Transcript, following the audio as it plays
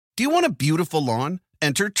Do you want a beautiful lawn?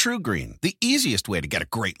 Enter TruGreen, the easiest way to get a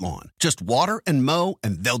great lawn. Just water and mow,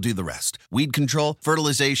 and they'll do the rest. Weed control,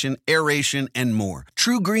 fertilization, aeration, and more.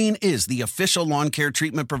 TruGreen is the official lawn care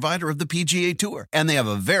treatment provider of the PGA Tour, and they have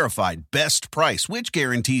a verified best price, which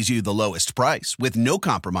guarantees you the lowest price with no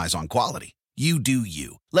compromise on quality. You do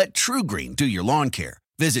you. Let TruGreen do your lawn care.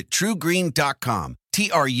 Visit TruGreen.com,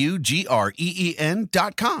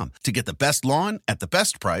 TruGreen.com, to get the best lawn at the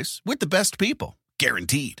best price with the best people.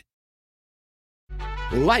 Guaranteed.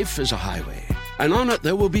 Life is a highway, and on it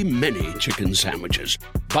there will be many chicken sandwiches.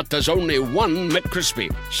 But there's only one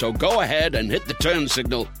McCrispy. So go ahead and hit the turn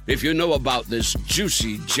signal if you know about this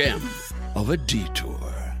juicy gem of a detour.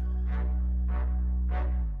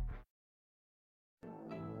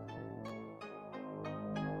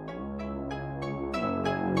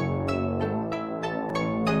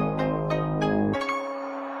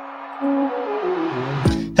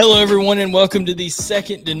 Hello, everyone, and welcome to the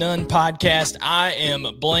Second to None podcast. I am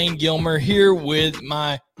Blaine Gilmer here with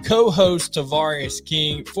my co-host Tavares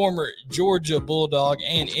King, former Georgia Bulldog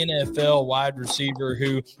and NFL wide receiver,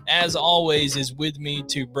 who, as always, is with me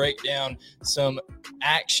to break down some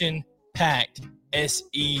action-packed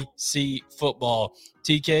SEC football.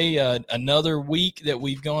 TK, another week that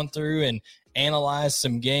we've gone through and analyzed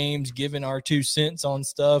some games, given our 2 cents on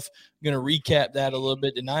stuff. I'm going to recap that a little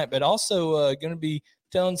bit tonight, but also going to be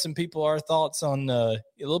telling some people our thoughts on a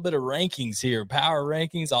little bit of rankings here, power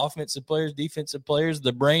rankings, offensive players, defensive players.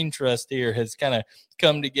 The brain trust here has kind of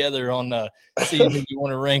come together on seeing who you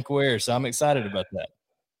want to rank where. So I'm excited about that.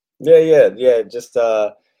 Yeah. Just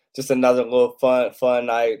another little fun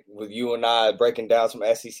night with you and I breaking down some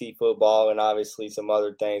SEC football and obviously some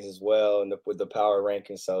other things as well, and with the power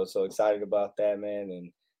rankings. So excited about that, man,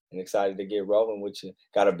 and excited to get rolling with you.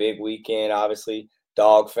 Got a big weekend, obviously.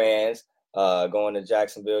 Dog fans. Going to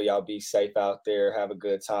Jacksonville, y'all be safe out there. Have a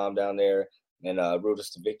good time down there, and root us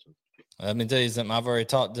to victory. Let me tell you something. I've already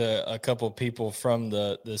talked to a couple of people from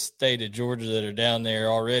the state of Georgia that are down there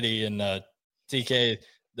already, and TK,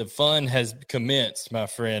 the fun has commenced, my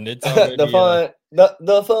friend. It's already,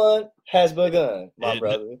 the fun has begun, my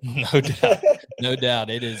brother. No doubt.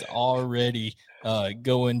 It is already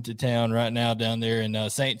going to town right now down there in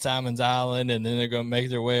St. Simon's Island, and then they're going to make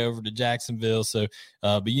their way over to Jacksonville. So,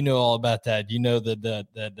 but you know all about that. You know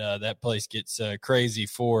that place gets crazy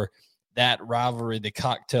for that rivalry, the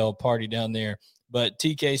cocktail party down there. But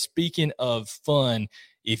TK, speaking of fun,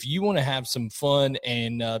 if you want to have some fun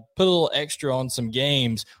and put a little extra on some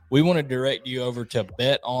games, we want to direct you over to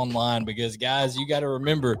Bet Online, because, guys, you got to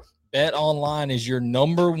remember, Bet Online is your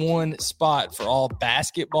number one spot for all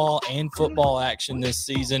basketball and football action this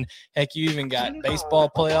season. Heck, you even got baseball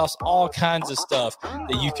playoffs, all kinds of stuff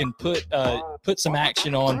that you can put some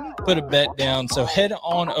action on, put a bet down. So head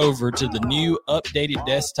on over to the new updated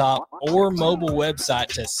desktop or mobile website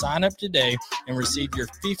to sign up today and receive your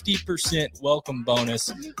 50% welcome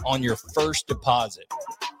bonus on your first deposit.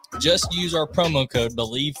 Just use our promo code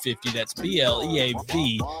BELIEVE50, that's BLEAV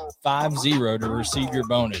 50, to receive your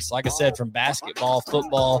bonus. Like I said, from basketball,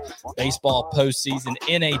 football, baseball, postseason,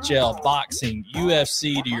 NHL, boxing,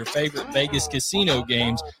 UFC, to your favorite Vegas casino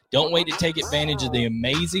games, don't wait to take advantage of the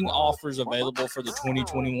amazing offers available for the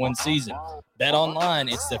 2021 season. Bet Online,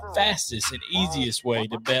 it's the fastest and easiest way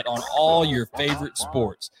to bet on all your favorite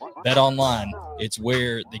sports. Bet Online, it's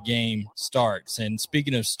where the game starts. And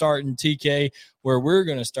speaking of starting, TK, where we're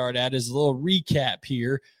going to start at is a little recap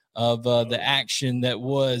here of the action that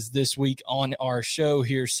was this week on our show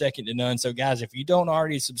here, Second to None. So, guys, if you don't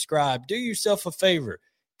already subscribe, do yourself a favor.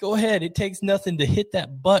 Go ahead. It takes nothing to hit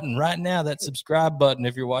that button right now, that subscribe button,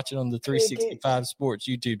 if you're watching on the 365 Sports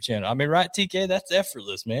YouTube channel. I mean, right, TK? That's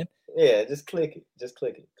effortless, man. Yeah, just click it. Just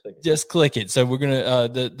click it. Just click it. So we're going to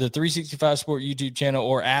the 365 Sport YouTube channel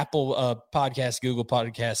or Apple Podcast, Google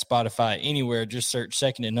Podcast, Spotify, anywhere. Just search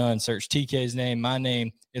Second to None, search TK's name, my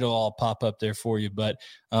name. It'll all pop up there for you. But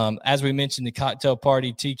as we mentioned, the cocktail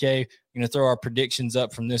party, TK, we're going to throw our predictions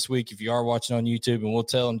up from this week if you are watching on YouTube, and we'll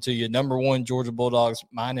tell them to you. Number one, Georgia Bulldogs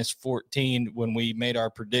 -14 when we made our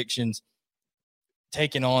predictions,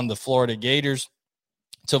 taking on the Florida Gators.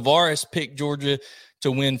 Tavares picked Georgia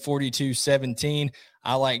to win 42-17.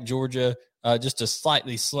 I like Georgia just a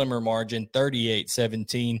slightly slimmer margin,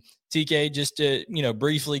 38-17. TK, just to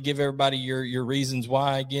briefly give everybody your reasons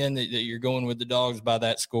why again that you're going with the Dogs by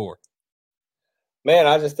that score. Man,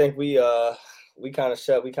 I just think we kind of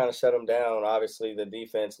shut them down. Obviously, the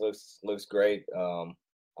defense looks great. I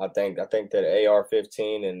think that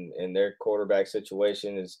AR-15 and their quarterback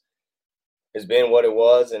situation has been what it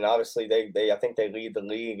was, and obviously I think they lead the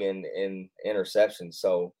league in interceptions.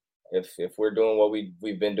 So if we're doing what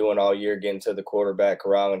we've been doing all year, getting to the quarterback,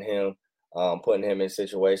 corralling him, putting him in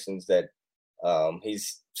situations that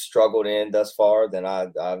he's struggled in thus far, then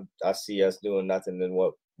I see us doing nothing than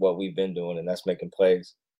what we've been doing, and that's making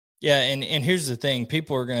plays. Yeah, and here's the thing.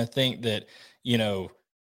 People are going to think that,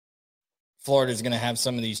 Florida's going to have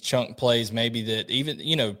some of these chunk plays, maybe that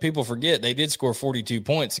even, people forget they did score 42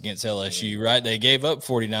 points against LSU, right? They gave up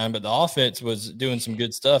 49, but the offense was doing some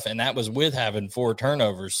good stuff, and that was with having 4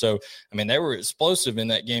 turnovers. So, I mean, they were explosive in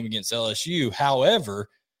that game against LSU. However,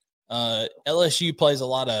 LSU plays a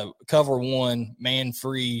lot of cover one,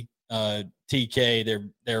 man-free TK.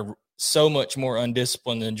 They're so much more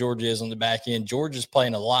undisciplined than Georgia is on the back end. Georgia's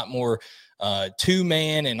playing a lot more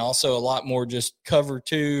two-man and also a lot more just cover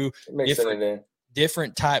two,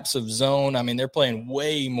 different types of zone. I mean, they're playing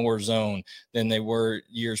way more zone than they were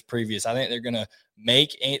years previous. I think they're going to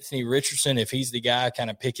make Anthony Richardson, if he's the guy, kind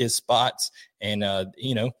of pick his spots. And,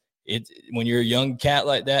 when you're a young cat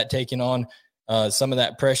like that taking on some of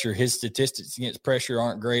that pressure, his statistics against pressure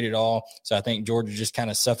aren't great at all. So I think Georgia just kind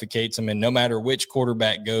of suffocates them. And no matter which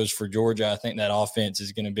quarterback goes for Georgia, I think that offense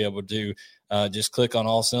is going to be able to just click on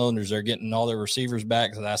all cylinders. They're getting all their receivers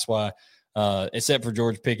back. So that's why, except for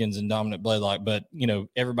George Pickens and Dominic Blaylock, but,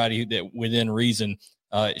 everybody that within reason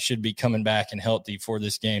should be coming back and healthy for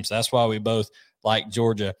this game. So that's why we both like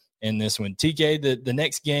Georgia in this one. TK, the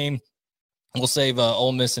next game, we'll save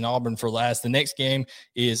Ole Miss and Auburn for last. The next game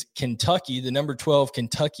is Kentucky, the number 12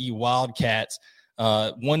 Kentucky Wildcats,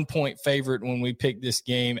 1-point favorite when we picked this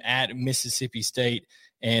game at Mississippi State.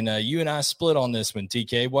 And you and I split on this one,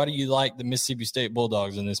 TK. Why do you like the Mississippi State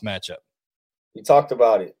Bulldogs in this matchup? We talked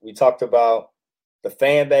about it. We talked about the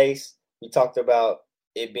fan base. We talked about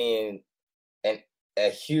it being a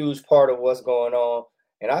huge part of what's going on.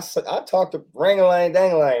 And I talked to Ring-a-lang,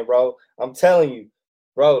 dang-a-lang, bro. I'm telling you.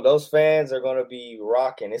 Bro, those fans are going to be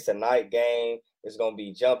rocking. It's a night game. It's going to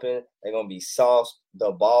be jumping. They're going to be sauced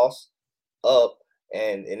the boss up.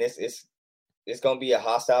 And it's going to be a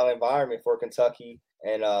hostile environment for Kentucky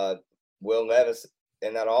and Will Levis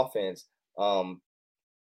in that offense.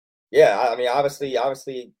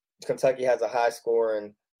 Obviously Kentucky has a high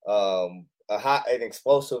scoring, an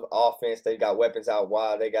explosive offense. They got weapons out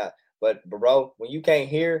wide. But bro, when you can't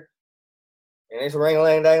hear and it's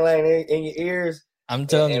ring-a-lang-dang-lang in your ears, I'm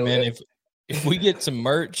telling you, man, if we get some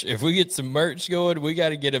merch, going, we got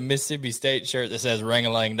to get a Mississippi State shirt that says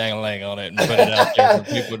 "Ring-a-lang-dang-a-lang" on it and put it out there for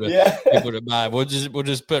people to buy. We'll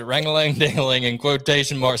just put "Ring-a-lang-dang-a-lang" in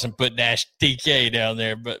quotation marks and put -TK down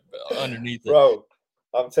there, but underneath it. Bro,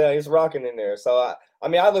 I'm telling you, it's rocking in there. So I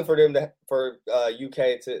look for them for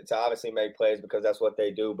UK to obviously make plays because that's what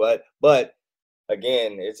they do. But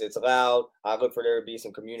again, it's loud. I look for there to be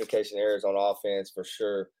some communication errors on offense for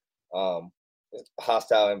sure.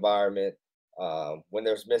 Hostile environment. When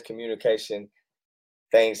there's miscommunication,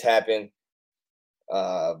 things happen.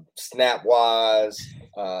 Snap wise,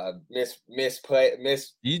 misplay.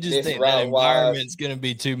 You just think that environment's going to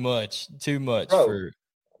be too much, bro, for.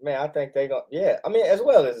 Man, I think they go. Yeah, I mean, as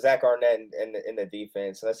well as Zach Arnett in the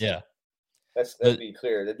defense. Let's be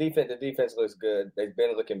clear. The defense looks good. They've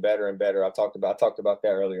been looking better and better. I talked about that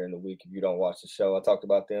earlier in the week. If you don't watch the show, I talked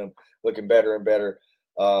about them looking better and better.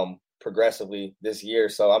 Progressively this year.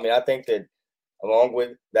 So, I mean, I think that along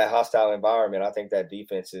with that hostile environment, I think that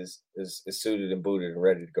defense is suited and booted and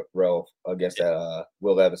ready to roll against that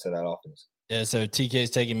Will Levis in that offense. Yeah, so TK is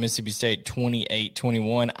taking Mississippi State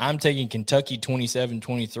 28-21. I'm taking Kentucky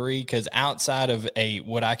 27-23 because outside of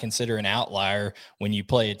what I consider an outlier when you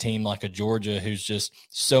play a team like a Georgia who's just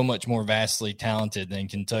so much more vastly talented than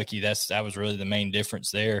Kentucky, that was really the main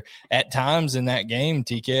difference there. At times in that game,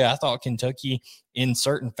 TK, I thought Kentucky in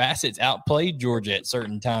certain facets outplayed Georgia at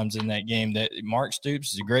certain times in that game. That Mark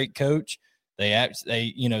Stoops is a great coach.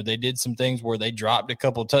 They did some things where they dropped a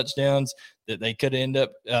couple touchdowns that they could end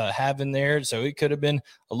up having there. So it could have been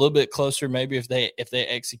a little bit closer maybe if they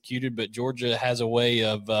executed, but Georgia has a way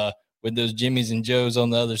of with those Jimmies and Joes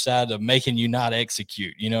on the other side of making you not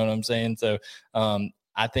execute. You know what I'm saying? So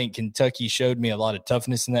I think Kentucky showed me a lot of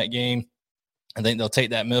toughness in that game. I think they'll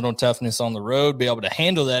take that mental toughness on the road, be able to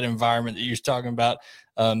handle that environment that you're talking about,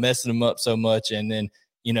 messing them up so much. And then,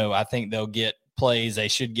 I think they'll get plays. They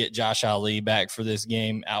should get Josh Ali back for this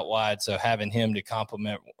game out wide. So having him to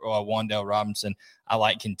complement Wan'Dale Robinson, I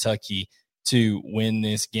like Kentucky to win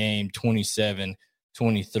this game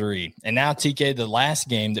 27-23. And now, TK, the last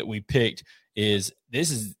game that we picked is,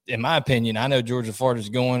 in my opinion, I know Georgia Florida's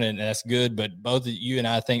going, and that's good, but both of you and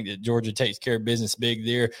I think that Georgia takes care of business big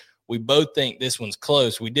there. we both think this one's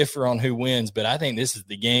close. We differ on who wins, but I think this is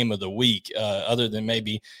the game of the week, other than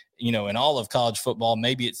maybe, in all of college football.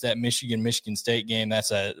 Maybe it's that Michigan State game.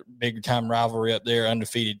 That's a big time rivalry up there,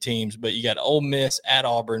 undefeated teams. But you got Ole Miss at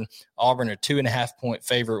Auburn. Auburn a 2.5-point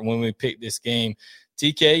favorite when we pick this game.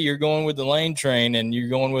 TK, you're going with the Lane train, and you're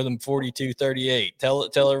going with them 42-38.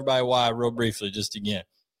 Tell everybody why real briefly, just again.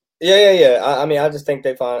 Yeah. I just think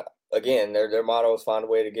they find, again, their motto is find a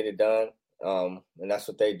way to get it done. And that's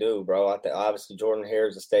what they do, bro. I think obviously Jordan Hare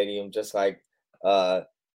is a stadium just like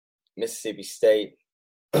Mississippi State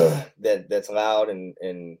that's loud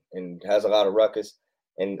and has a lot of ruckus.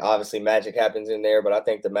 And obviously magic happens in there, but I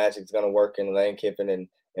think the magic's going to work in Lane Kiffin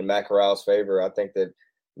and Matt Corral's favor. I think that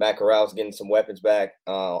Matt Corral's getting some weapons back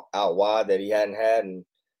out wide that he hadn't had, and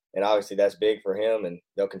obviously that's big for him, and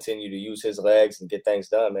they'll continue to use his legs and get things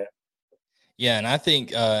done, man. Yeah, and I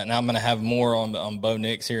think, and I'm going to have more on Bo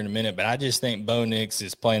Nix here in a minute, but I just think Bo Nix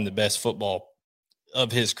is playing the best football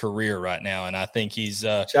of his career right now, and I think he's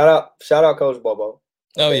shout out Coach Bobo.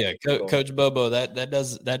 Oh yeah, Coach Bobo.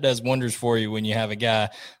 That does wonders for you when you have a guy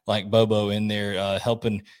like Bobo in there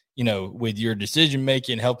helping, with your decision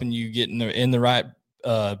making, helping you get in the right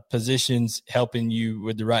positions, helping you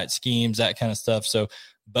with the right schemes, that kind of stuff. So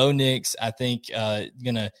Bo Nix, I think,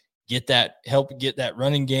 gonna help get that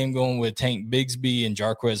running game going with Tank Bigsby and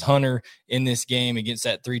Jarquez Hunter in this game against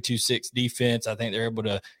that 3-2-6 defense. I think they're able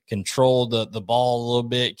to control the ball a little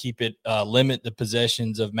bit, keep it, limit the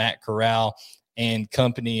possessions of Matt Corral and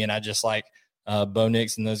company. And I just like Bo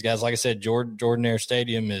Nix and those guys. Like I said, Jordan-Hare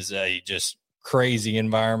Stadium is a just crazy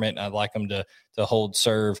environment. I'd like them to hold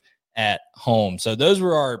serve at home. So those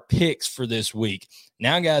were our picks for this week.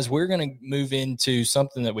 Now, guys, we're going to move into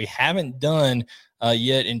something that we haven't done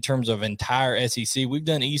yet in terms of entire SEC. We've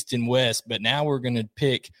done East and West, but now we're going to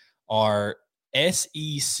pick our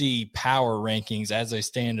SEC power rankings as they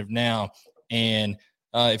stand of now. And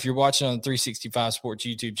if you're watching on the 365 Sports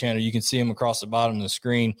YouTube channel, you can see them across the bottom of the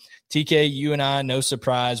screen. TK, you and I, no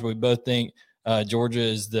surprise, we both think Georgia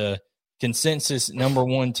is the consensus number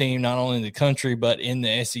one team, not only in the country, but in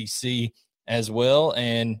the SEC as well.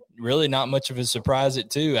 And really not much of a surprise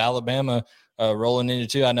at two. Alabama rolling into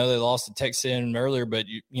two. I know they lost to Texas A&M earlier, but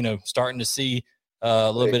starting to see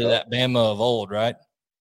a little bit of that Bama of old, right?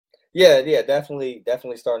 Yeah, definitely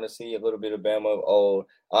starting to see a little bit of Bama of old.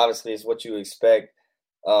 Obviously, it's what you expect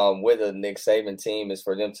with a Nick Saban team, is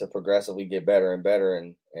for them to progressively get better and better,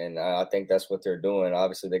 and I think that's what they're doing.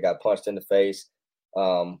 Obviously, they got punched in the face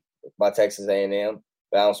by Texas A&M,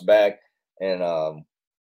 bounced back, and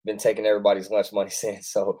been taking everybody's lunch money since.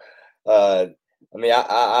 So,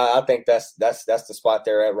 I think that's the spot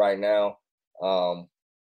they're at right now, and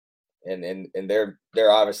they're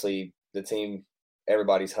obviously the team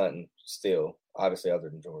everybody's hunting still, obviously, other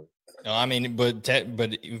than Georgia. No, I mean, but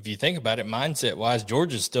if you think about it, mindset wise,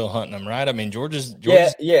 Georgia's still hunting them, right? I mean, Georgia's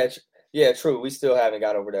yeah, true. We still haven't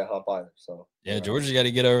got over that hump either. So yeah, Georgia's got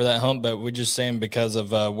to get over that hump, but we're just saying because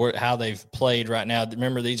of how they've played right now.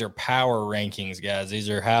 Remember, these are power rankings, guys. These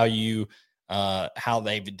are how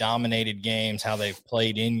they've dominated games, how they've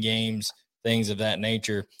played in games, things of that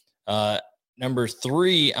nature. Number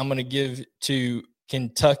 3, I'm going to give to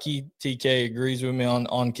Kentucky. TK agrees with me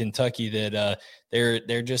on Kentucky that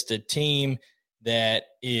they're just a team that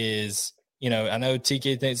is, I know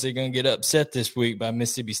TK thinks they're going to get upset this week by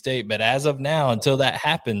Mississippi State, but as of now, until that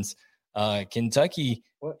happens, Kentucky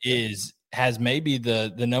has maybe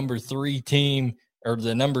the number 3 team or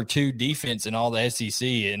the number 2 defense in all the SEC,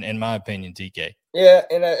 in my opinion, TK. Yeah,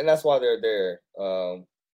 and that's why they're there.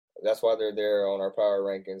 That's why they're there on our power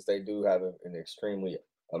rankings. They do have an extremely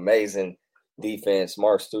amazing defense.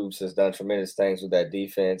 Mark Stoops has done tremendous things with that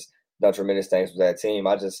defense, done tremendous things with that team.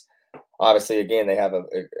 Obviously, again, they have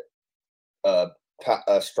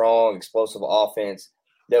a strong, explosive offense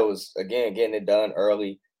that was, again, getting it done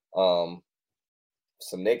early. Some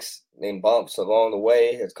nicks and bumps along the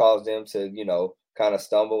way has caused them to, kind of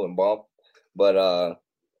stumble and bump, but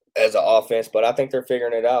as an offense, but I think they're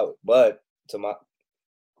figuring it out. But to my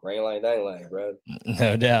rain lane, dang lane, bro.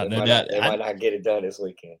 No doubt. They might not get it done this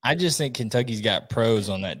weekend. I just think Kentucky's got pros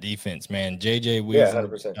on that defense, man. J.J.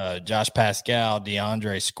 Weaver, Josh Pascal,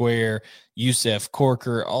 DeAndre Square, Yusef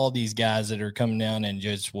Corker, all these guys that are coming down and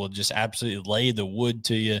will just absolutely lay the wood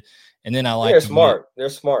to you. And then they're smart. They're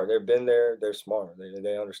smart. They've been there. They're smart.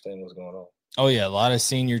 They understand what's going on. Oh yeah, a lot of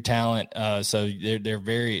senior talent. So they're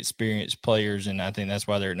very experienced players, and I think that's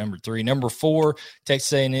why they're at number 3. Number 4,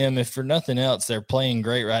 Texas A&M. If for nothing else, they're playing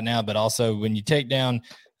great right now. But also, when you take down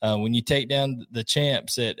when you take down the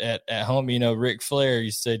champs at home, Ric Flair,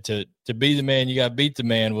 you said to be the man, you got to beat the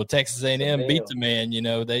man. Well, Texas A&M beat the man.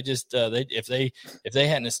 They just if they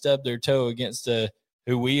hadn't stubbed their toe against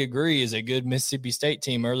who we agree is a good Mississippi State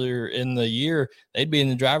team earlier in the year, they'd be in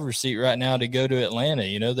the driver's seat right now to go to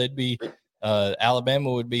Atlanta. They'd be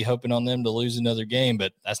Alabama would be hoping on them to lose another game,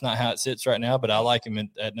 but that's not how it sits right now. But I like them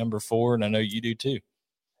at number 4, and I know you do too.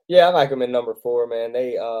 Yeah, I like them at number 4, man.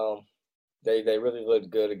 They really looked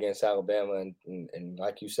good against Alabama, and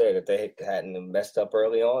like you said, if they hadn't messed up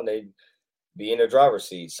early on, they'd be in the driver's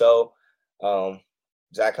seat. So,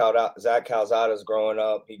 Zach Calzada's growing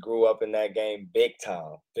up. He grew up in that game big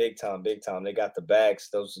time. They got the backs.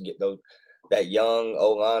 That young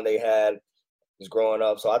O-line they had is growing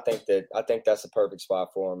up. So I think that's a perfect spot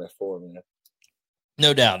for him at 4, man.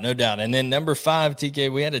 No doubt. And then number 5,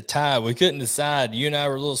 TK, we had a tie. We couldn't decide. You and I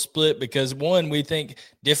were a little split because, one, we think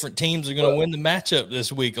different teams are going to win the matchup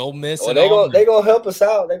this week. Ole Miss and Auburn. They're going to help us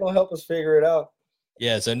out. They're going to help us figure it out.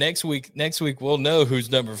 Yeah, so next week we'll know who's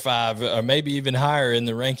number 5 or maybe even higher in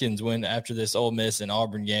the rankings after this Ole Miss and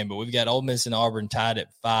Auburn game. But we've got Ole Miss and Auburn tied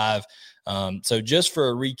at 5. So just for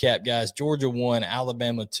a recap, guys, Georgia 1,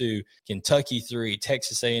 Alabama 2, Kentucky 3,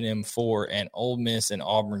 Texas A&M 4, and Ole Miss and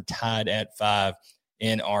Auburn tied at 5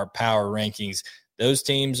 in our power rankings. Those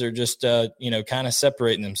teams are just, kind of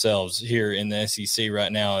separating themselves here in the SEC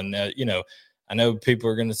right now. And, I know people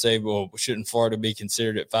are going to say, well, shouldn't Florida be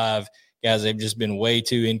considered at 5? Guys, they've just been way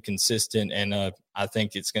too inconsistent, and I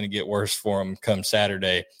think it's going to get worse for them come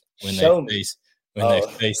Saturday when they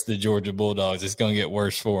face the Georgia Bulldogs. It's going to get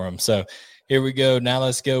worse for them. So here we go. Now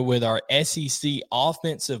let's go with our SEC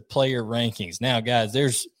offensive player rankings. Now, guys,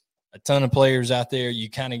 there's a ton of players out there. You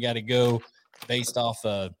kind of got to go based off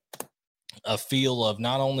a feel of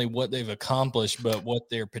not only what they've accomplished, but what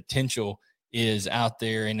their potential is out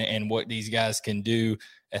there and what these guys can do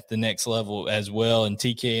at the next level as well. And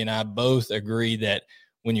TK and I both agree that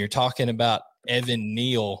when you're talking about Evan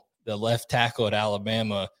Neal, the left tackle at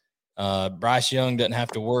Alabama, Bryce Young doesn't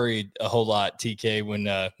have to worry a whole lot, TK,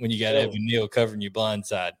 when you got Evan Neal covering your blind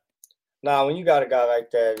side. Nah, when you got a guy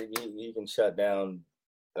like that, he can shut down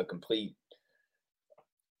a complete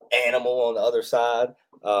animal on the other side.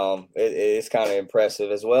 It's kind of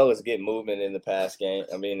impressive, as well as get movement in the pass game.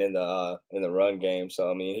 I mean, in the run game.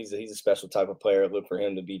 So I mean, he's a special type of player. Look for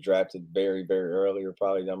him to be drafted very, very early, or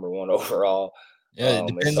probably number 1 overall. Yeah, it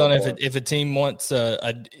depends on if a team wants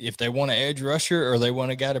if they want an edge rusher or they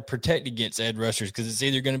want a guy to protect against edge rushers, because it's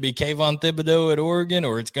either going to be Kayvon Thibodeau at Oregon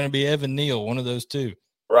or it's going to be Evan Neal, one of those two.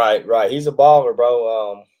 Right. He's a baller,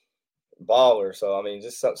 bro. Baller. So I mean,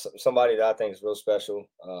 just somebody that I think is real special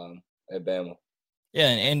at Bama. Yeah,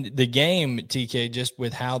 and the game, TK, just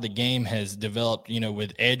with how the game has developed,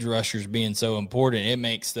 with edge rushers being so important, it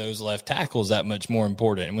makes those left tackles that much more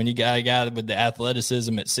important. And when you got a guy with the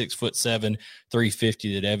athleticism at 6'7",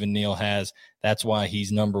 350 that Evan Neal has, that's why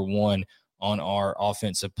he's number 1 on our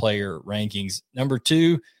offensive player rankings. Number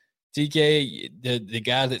 2, TK, the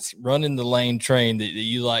guy that's running the lane train that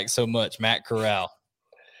you like so much, Matt Corral.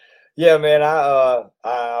 Yeah, man,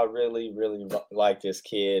 I really, really like this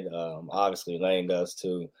kid. Obviously, Lane does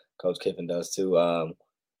too. Coach Kiffin does too.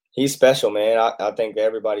 He's special, man. I think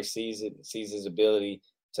everybody sees his ability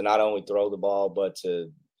to not only throw the ball, but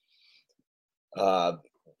to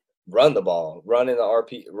run the ball, run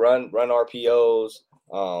RPOs.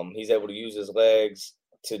 He's able to use his legs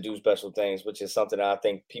to do special things, which is something that I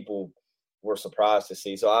think people were surprised to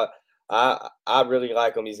see. So I really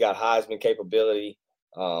like him. He's got Heisman capability.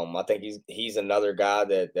 I think he's another guy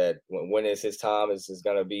that when it's his time is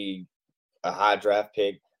going to be a high draft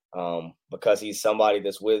pick, because he's somebody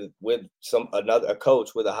that's with a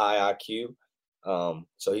coach with a high IQ.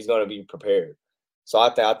 So he's going to be prepared. So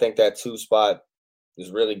I think that 2 spot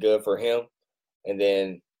is really good for him. And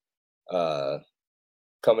then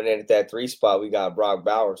coming in at that 3 spot, we got Brock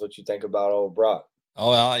Bowers. What you think about old Brock?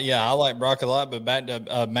 Oh, yeah, I like Brock a lot. But back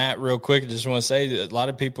to Matt real quick, I just want to say that a lot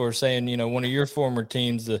of people are saying, one of your former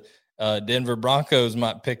teams, the Denver Broncos,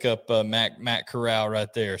 might pick up Matt Corral right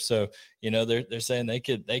there. So, they're saying they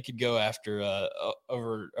could go after at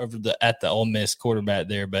the Ole Miss quarterback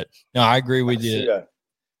there. But no, I agree with you.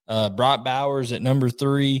 Brock Bowers at number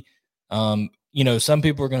 3. Some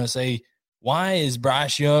people are going to say, why is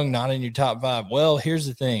Bryce Young not in your top 5? Well, here's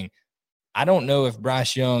the thing. I don't know if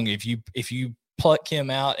Bryce Young, if you pluck him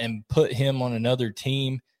out and put him on another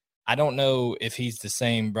team, I don't know if he's the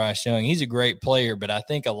same Bryce Young. He's a great player, but I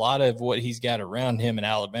think a lot of what he's got around him in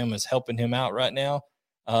Alabama is helping him out right now.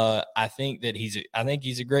 I think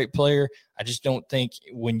he's a great player. I just don't think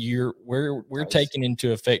when we're taking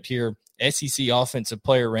into effect here SEC offensive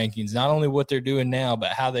player rankings, not only what they're doing now,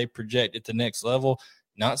 but how they project at the next level.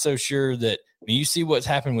 Not so sure that you see what's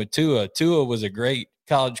happened with Tua. Tua was a great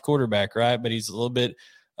college quarterback, right? But he's a little bit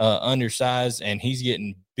undersized, and he's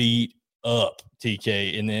getting beat up,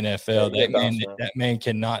 TK, in the NFL. That man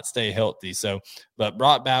cannot stay healthy. So, but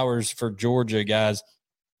Brock Bowers for Georgia, guys,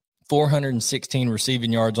 416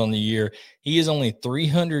 receiving yards on the year. He is only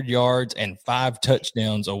 300 yards and 5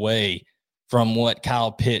 touchdowns away from what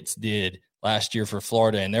Kyle Pitts did last year for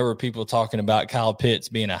Florida. And there were people talking about Kyle Pitts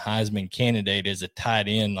being a Heisman candidate as a tight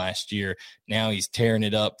end last year. Now he's tearing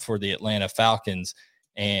it up for the Atlanta Falcons.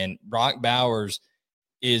 And Brock Bowers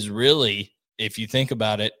is really, if you think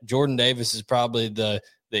about it, Jordan Davis is probably the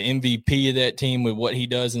MVP of that team with what he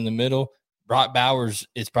does in the middle. Brock Bowers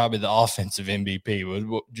is probably the offensive MVP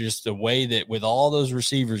with just the way that with all those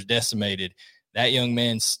receivers decimated, that young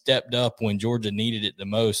man stepped up when Georgia needed it the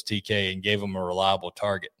most, TK, and gave him a reliable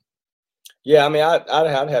target. Yeah, I mean,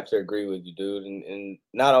 I'd have to agree with you, dude. And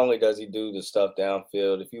not only does he do the stuff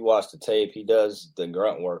downfield, if you watch the tape, he does the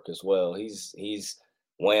grunt work as well. He's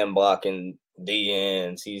wham blocking D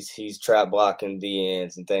ends, he's trap blocking D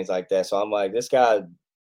ends and things like that. So I'm like, this guy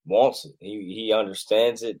wants it. He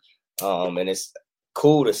understands it. And it's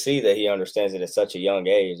cool to see that he understands it at such a young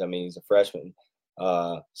age. I mean, he's a freshman.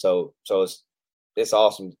 So it's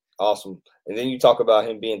awesome. And then you talk about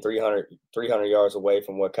him being 300 yards away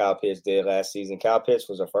from what Kyle Pitts did last season. Kyle Pitts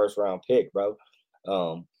was a first-round pick, bro.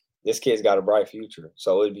 This kid's got a bright future.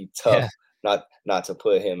 So it'd be tough not to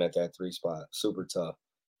put him at that 3 spot. Super tough.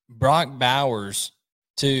 Brock Bowers,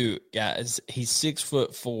 too, guys, he's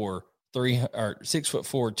 6'4",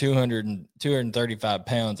 235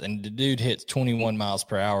 pounds, and the dude hits 21 miles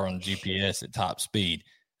per hour on GPS at top speed.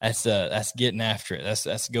 That's getting after it.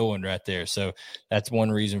 That's going right there. So that's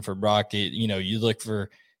one reason for Brock. You look for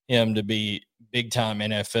him to be big time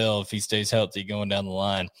NFL if he stays healthy going down the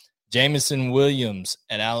line. Jameson Williams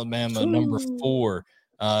at Alabama, number 4.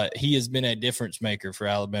 He has been a difference maker for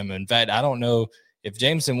Alabama. In fact, I don't know if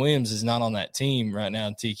Jameson Williams is not on that team right now,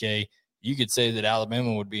 TK, you could say that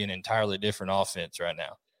Alabama would be an entirely different offense right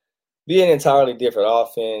now. Be an entirely different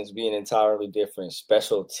offense, be an entirely different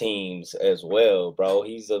special teams as well, bro.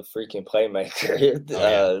 He's a freaking playmaker.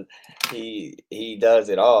 He does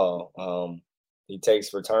it all. He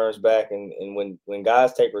takes returns back, and when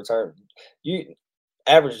guys take return,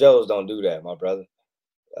 average Joes don't do that, my brother.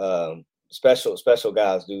 Special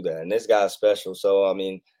guys do that, and this guy's special. So I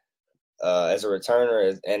mean, as a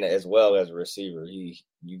returner and as well as a receiver, you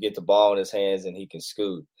get the ball in his hands and he can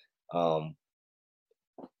scoot.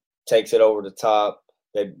 Takes it over the top.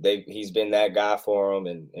 He's been that guy for him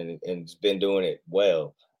and has been doing it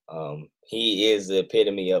well. He is the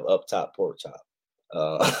epitome of up top pork chop.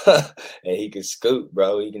 And he can scoot,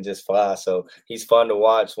 bro. He can just fly. So he's fun to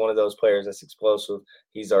watch. One of those players that's explosive.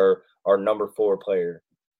 He's our number 4 player.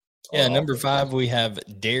 Yeah, number 5, we have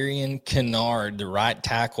Darian Kinnard, the right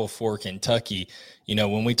tackle for Kentucky.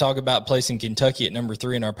 When we talk about placing Kentucky at number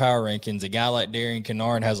 3 in our power rankings, a guy like Darian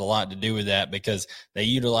Kinnard has a lot to do with that because they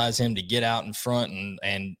utilize him to get out in front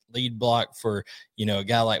and lead block for, a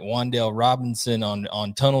guy like Wan'Dale Robinson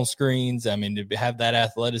on tunnel screens. I mean, to have that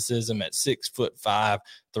athleticism at 6'5",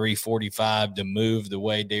 345 to move the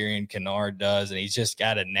way Darian Kinnard does. And he's just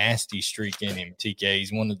got a nasty streak in him, TK.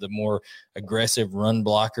 He's one of the more aggressive run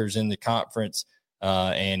blockers in the conference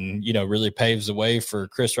and, really paves the way for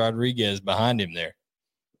Chris Rodriguez behind him there.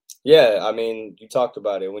 Yeah, I mean, you talked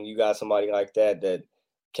about it. When you got somebody like that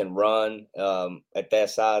can run at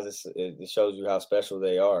that size, it shows you how special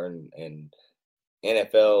they are. And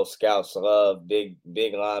NFL scouts love big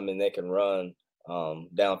linemen that can run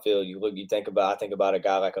downfield. I think about a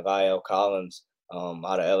guy like La'el Collins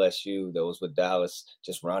out of LSU that was with Dallas,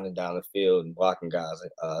 just running down the field and blocking guys.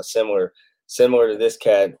 Similar to this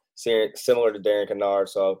cat, similar to Darian Kinnard.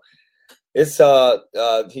 So it's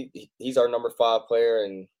he's our number 5 player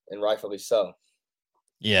and rightfully so.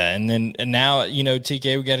 Yeah, and now,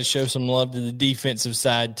 TK, we got to show some love to the defensive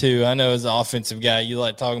side too. I know as an offensive guy, you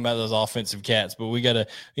like talking about those offensive cats, but we got to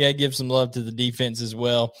give some love to the defense as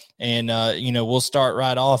well. And we'll start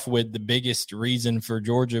right off with the biggest reason for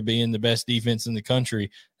Georgia being the best defense in the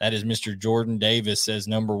country. That is Mr. Jordan Davis as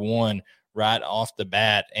number 1 right off the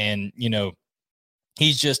bat, and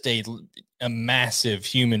he's just a massive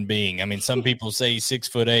human being. I mean, some people say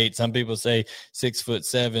 6'8", some people say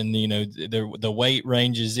 6'7". The weight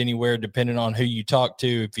ranges anywhere depending on who you talk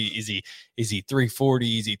to. Is he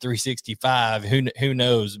 340? Is he 365? Who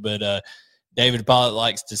knows? But David Pollack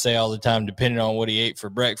likes to say all the time, depending on what he ate for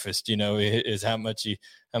breakfast, is how much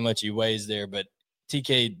he weighs there. But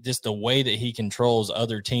TK, just the way that he controls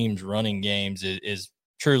other teams' running games is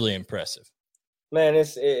truly impressive. Man,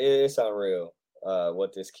 it's unreal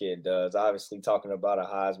what this kid does. Obviously, talking about a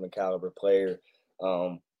Heisman caliber player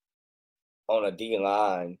on a D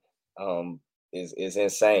line is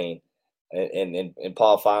insane. And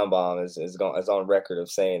Paul Feinbaum is on record of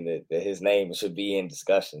saying that his name should be in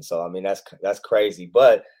discussion. So I mean that's crazy.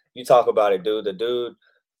 But you talk about it, dude. The dude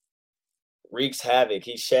wreaks havoc.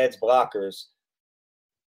 He sheds blockers.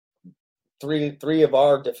 Three of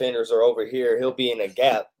our defenders are over here. He'll be in a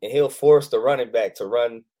gap and he'll force the running back to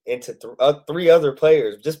run into three other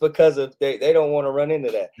players just because of they don't want to run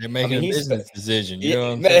into that. They're making a business decision. You know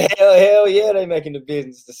what I'm saying? Hell yeah, they're making the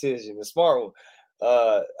business decision, the smart one.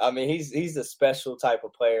 I mean, he's a special type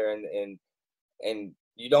of player, and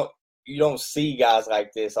you don't see guys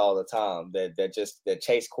like this all the time that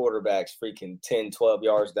chase quarterbacks freaking 10, 12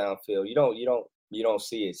 yards downfield. You don't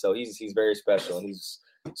see it. So he's very special, and he's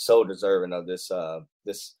so deserving of this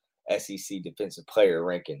SEC defensive player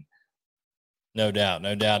ranking. No doubt.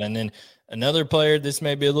 And then another player, this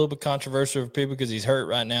may be a little bit controversial for people because he's hurt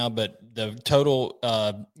right now, but the total,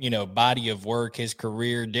 body of work, his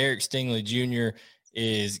career, Derek Stingley Jr.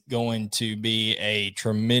 is going to be a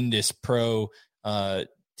tremendous pro.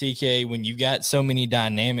 TK, when you got so many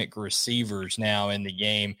dynamic receivers now in the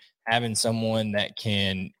game, having someone that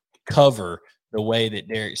can cover the way that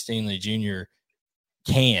Derek Stingley Jr.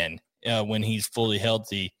 can when he's fully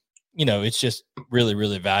healthy, it's just really,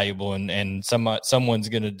 really valuable. And someone's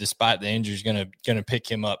going to, despite the injuries, going to pick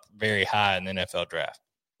him up very high in the NFL draft.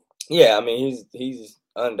 Yeah, I mean, he's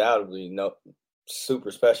undoubtedly super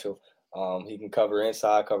special. He can cover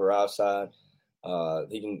inside, cover outside.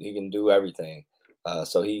 He can do everything.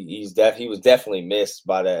 So he was definitely missed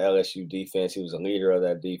by that LSU defense. He was a leader of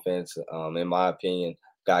that defense, in my opinion.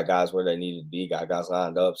 Got guys where they needed to be, got guys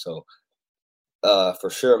lined up. So for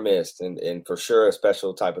sure missed, and for sure a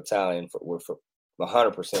special type of talent for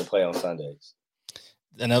 100% play on Sundays.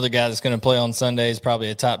 Another guy that's going to play on Sundays, probably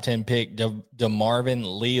a top 10 pick,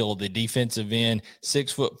 DeMarvin Leal, the defensive end,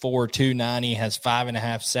 6'4", 290, has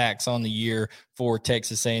 5.5 sacks on the year for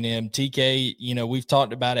Texas A&M. TK, we've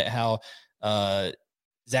talked about it, how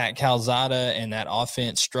Zach Calzada and that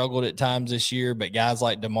offense struggled at times this year, but guys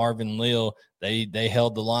like DeMarvin Leal, they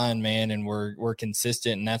held the line, man, and were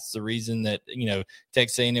consistent, and that's the reason that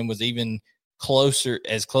Texas A&M was even close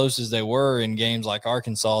as they were in games like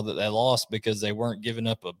Arkansas that they lost, because they weren't giving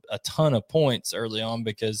up a ton of points early on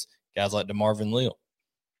because guys like DeMarvin Leal.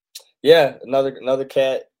 Yeah, another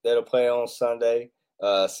cat that'll play on Sunday.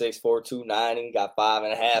 6'4", 290, got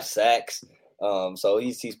 5.5 sacks. So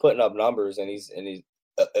he's putting up numbers, and he's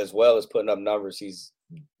as well as putting up numbers, he's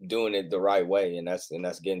doing it the right way, and that's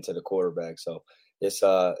getting to the quarterback. So it's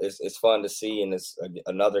fun to see, and it's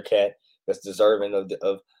another cat that's deserving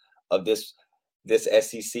of this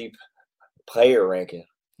SEC player ranking.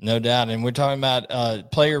 No doubt. And we're talking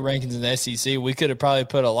about player rankings in the SEC. We could have probably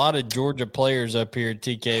put a lot of Georgia players up here,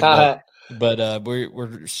 TK, but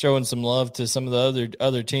we're showing some love to some of the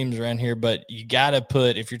other teams around here. But you got to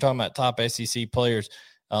put, if you're talking about top SEC players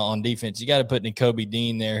on defense, you got to put Nakobe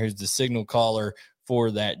Dean there, who's the signal caller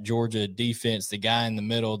for that Georgia defense, the guy in the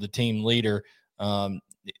middle, the team leader.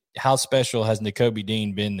 How special has Nakobe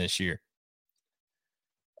Dean been this year?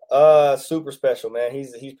 Super special, man.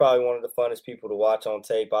 He's probably one of the funnest people to watch on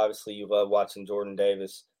tape. Obviously, you love watching Jordan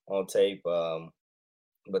Davis on tape,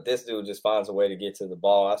 but this dude just finds a way to get to the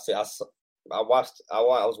ball. I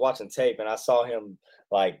was watching tape, and I saw him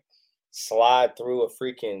like slide through a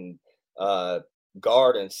freaking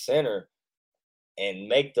guard and center and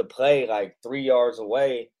make the play like 3 yards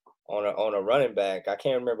away on a running back. I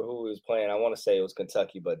can't remember who he was playing. I want to say it was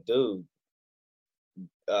Kentucky, but dude,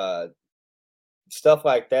 stuff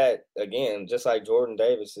like that, again, just like Jordan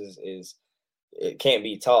Davis is it can't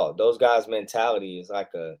be taught. Those guys' mentality is like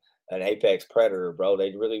an apex predator, bro.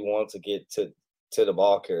 They really want to get to the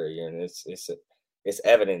ball carrier, and it's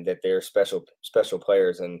evident that they're special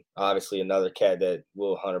players, and obviously another cat that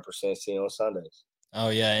we'll 100% see on Sundays. Oh,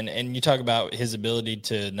 yeah, and you talk about his ability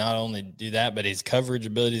to not only do that, but his coverage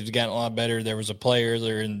ability has gotten a lot better. There was a play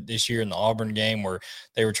earlier this year in the Auburn game where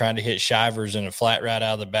they were trying to hit Shivers in a flat route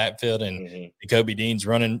out of the backfield, and Nakobe Dean's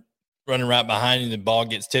running right behind him. The ball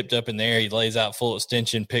gets tipped up in the air. He lays out full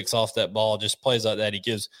extension, picks off that ball, just plays like that. He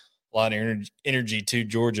gives a lot of energy to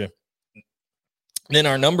Georgia. Then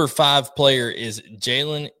our number 5 player is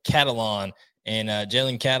Jalen Catalon, and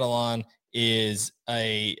Jalen Catalon is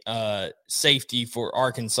a safety for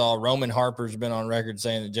Arkansas. Roman Harper's been on record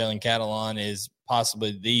saying that Jalen Catalon is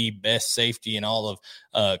possibly the best safety in all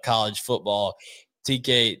of college football.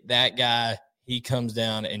 TK, that guy, he comes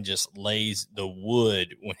down and just lays the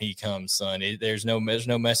wood when he comes, son. There's no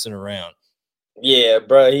messing around. Yeah,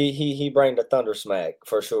 bro, he bring the thunder smack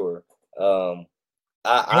for sure. He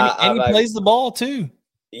plays the ball too.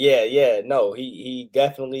 Yeah, no, he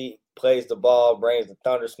definitely plays the ball, brings the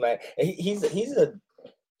thunder smack. He's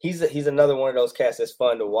another one of those cats that's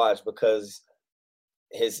fun to watch because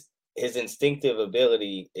his instinctive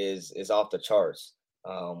ability is off the charts.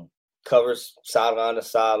 Covers sideline to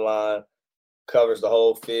sideline, covers the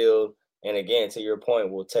whole field, and again, to your point,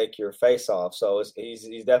 will take your face off. So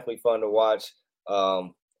he's definitely fun to watch,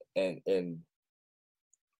 and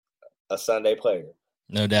a Sunday player.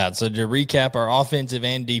 No doubt. So to recap our offensive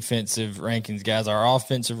and defensive rankings, guys, our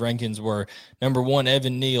offensive rankings were number 1,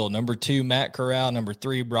 Evan Neal, number 2, Matt Corral, number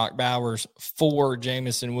 3, Brock Bowers, 4,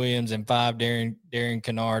 Jamison Williams, and 5, Darian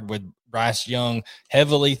Kennard, with Bryce Young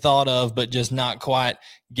heavily thought of, but just not quite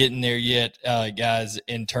getting there yet, guys,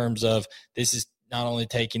 in terms of this is not only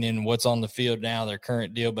taking in what's on the field now, their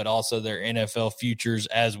current deal, but also their NFL futures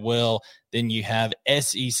as well. Then you have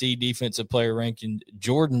SEC defensive player ranking,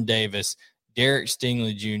 Jordan Davis, Derek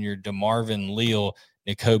Stingley Jr., DeMarvin Leal,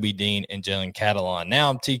 Nakobe Dean, and Jalen Catalon.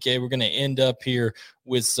 Now, TK, we're going to end up here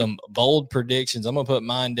with some bold predictions. I'm going to put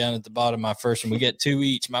mine down at the bottom of my first one. We get 2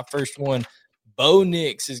 each. My first one, Bo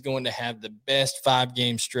Nix is going to have the best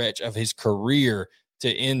 5-game stretch of his career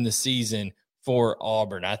to end the season for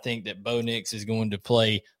Auburn. I think that Bo Nix is going to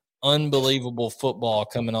play unbelievable football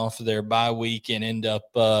coming off of their bye week and end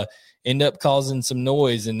up causing some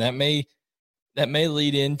noise, and that may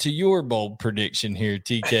lead into your bold prediction here,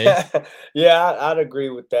 TK. Yeah, I'd agree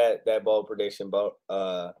with that bold prediction, bro.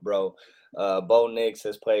 Bo Nix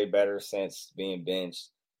has played better since being benched.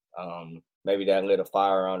 Maybe that lit a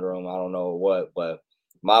fire under him. I don't know what, but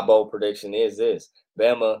my bold prediction is this: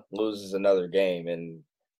 Bama loses another game, and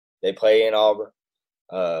they play in Auburn.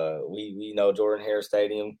 We know Jordan-Hare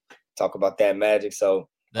Stadium. Talk about that magic. So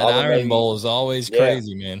that Iron Bowl is always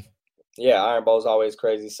crazy, man. Yeah, Iron Bowl is always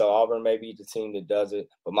crazy. So Auburn may be the team that does it,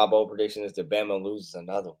 but my bold prediction is that Bama loses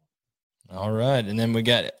another one. All right, and then we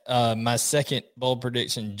got my second bold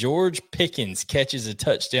prediction. George Pickens catches a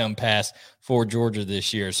touchdown pass for Georgia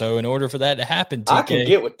this year. So in order for that to happen, TK, I can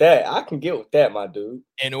get with that, my dude.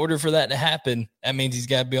 In order for that to happen, that means he's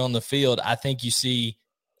got to be on the field. I think you see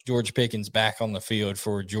George Pickens back on the field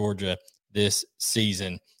for Georgia this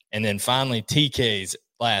season. And then finally, TK's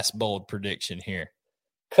last bold prediction here.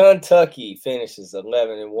 Kentucky finishes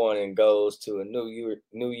 11-1 and goes to a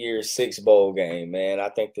New Year's Six bowl game, man. I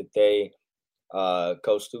think that they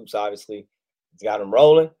Coach Stoops obviously has got them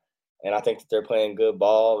rolling, and I think that they're playing good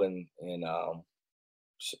ball, and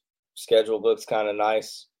schedule looks kind of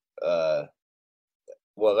nice.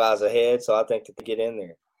 What lies ahead, so I think that they get in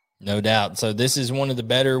there. No doubt. So this is one of the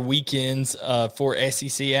better weekends for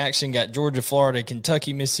SEC action. Got Georgia, Florida,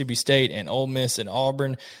 Kentucky, Mississippi State, and Ole Miss and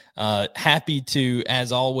Auburn. Happy to,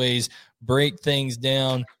 as always, break things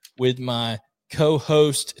down with my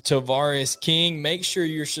co-host Tavares King. Make sure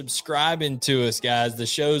you're subscribing to us, guys. The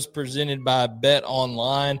show's presented by Bet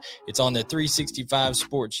Online. It's on the 365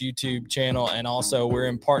 Sports YouTube channel, and also we're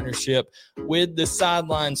in partnership with the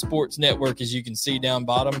Sideline Sports Network, as you can see down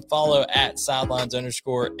bottom. Follow at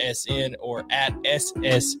sidelines_SN or at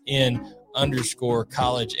SSN_college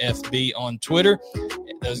FB on Twitter.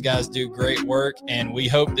 Those guys do great work, and we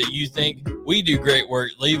hope that you think we do great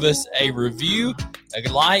work. Leave us a review, a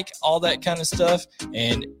like, all that kind of stuff,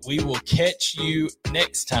 and we will catch you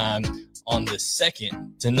next time on the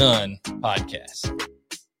Second to None podcast.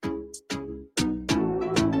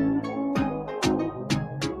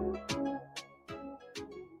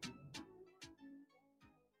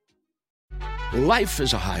 Life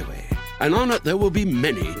is a highway, and on it there will be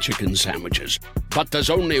many chicken sandwiches. But there's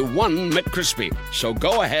only one McCrispy. So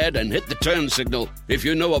go ahead and hit the turn signal if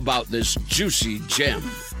you know about this juicy gem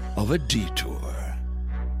of a detour.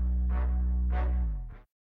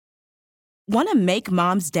 Want to make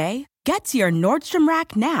Mom's day? Get to your Nordstrom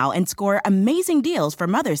Rack now and score amazing deals for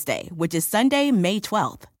Mother's Day, which is Sunday, May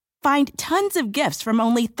 12th. Find tons of gifts from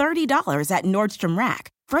only $30 at Nordstrom Rack.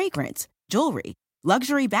 Fragrance, jewelry,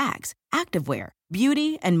 luxury bags, activewear,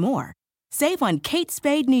 beauty, and more. Save on Kate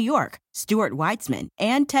Spade New York, Stuart Weitzman,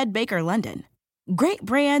 and Ted Baker London. Great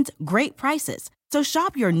brands, great prices. So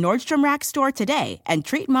shop your Nordstrom Rack store today and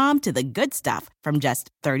treat Mom to the good stuff from just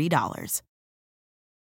 $30.